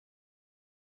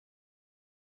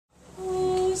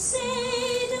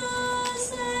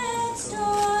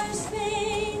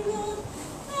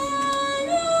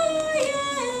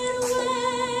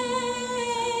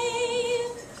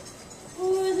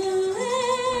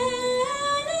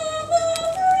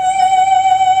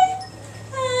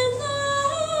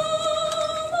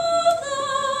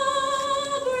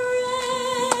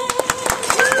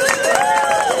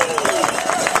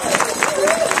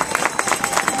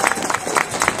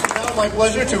my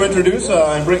pleasure to introduce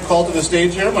and bring call to the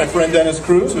stage here my friend Dennis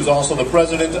Cruz, who's also the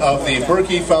president of the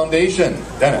Birkebeiner Foundation.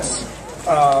 Dennis.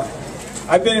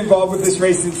 I've been involved with this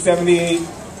race since '78.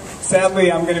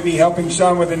 Sadly, I'm going to be helping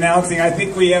Sean with announcing. I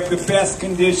think we have the best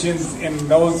conditions in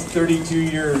those 32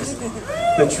 years.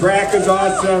 The track is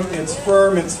awesome, it's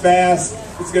firm, it's fast,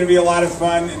 it's going to be a lot of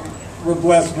fun, and we're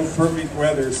blessed with perfect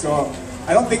weather. So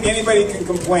I don't think anybody can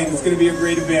complain. It's going to be a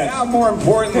great event. Now, more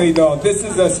importantly, though, this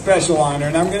is a special honor,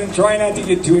 and I'm going to try not to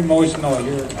get too emotional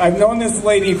here. I've known this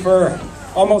lady for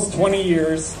almost 20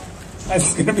 years.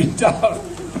 That's going to be tough.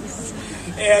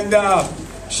 And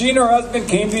she and her husband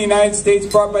came to the United States,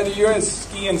 brought by the U.S.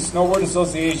 Ski and Snowboard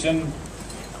Association.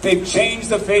 They've changed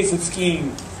the face of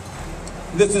skiing.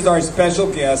 This is our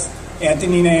special guest,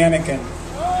 Antonina Anakin.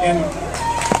 And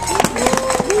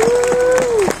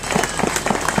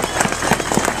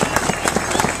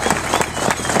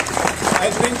I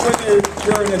think whether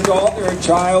you're an adult or a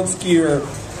child skier,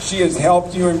 she has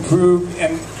helped you improve,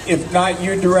 and if not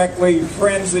you directly,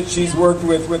 friends that she's worked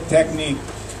with technique.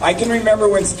 I can remember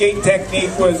when skate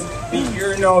technique was the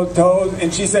ear, nose, toes,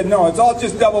 and she said, no, it's all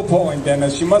just double pulling,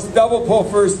 Dennis. You must double pull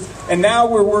first, and now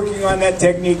we're working on that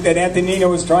technique that Antonina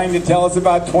was trying to tell us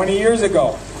about 20 years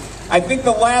ago. I think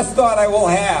the last thought I will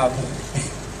have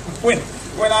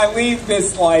when I leave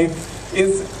this life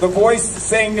is the voice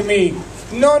saying to me,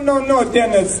 no, no, no,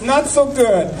 Dennis, not so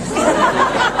good.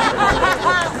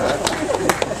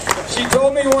 She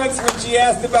told me once when she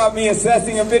asked about me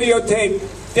assessing a videotape,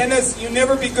 Dennis, you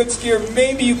never be good skier,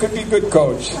 maybe you could be good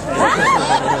coach. So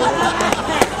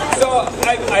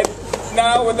I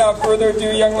now, without further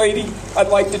ado, young lady, I'd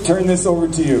like to turn this over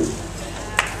to you.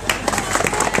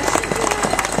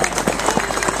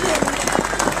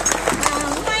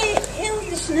 My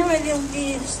English never will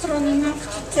be strong enough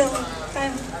to tell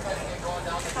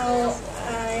how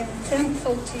I'm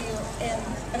thankful to you, and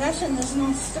Russian is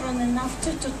not strong enough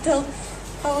to tell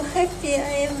how happy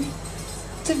I am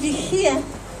to be here.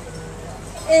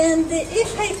 And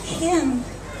if I can,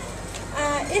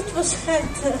 it was hard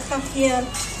half year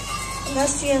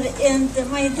last year, and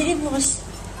my dream was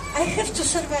I have to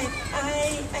survive.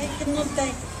 I cannot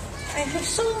die. I have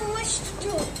so much to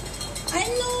do. I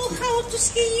know how to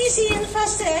ski easy and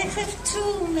faster. I have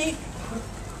to make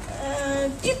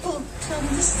people to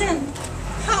understand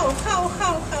how.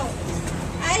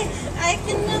 I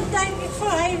cannot die before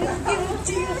I will give it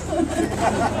to you.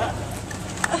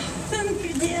 Thank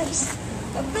you, dears.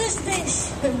 The best days,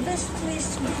 the best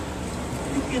place to be.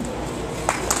 Thank you.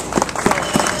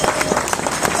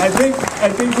 I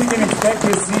think we can expect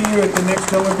to see you at the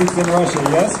next Olympics in Russia,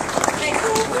 yes? I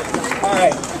hope. All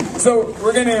right. So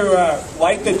we're going to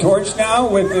light the torch now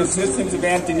with the assistance of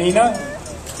Antonina.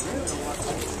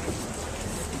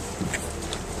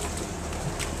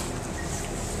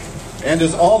 And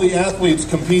as all the athletes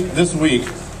compete this week,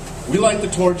 we light the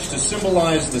torch to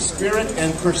symbolize the spirit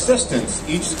and persistence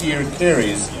each skier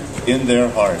carries in their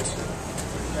heart.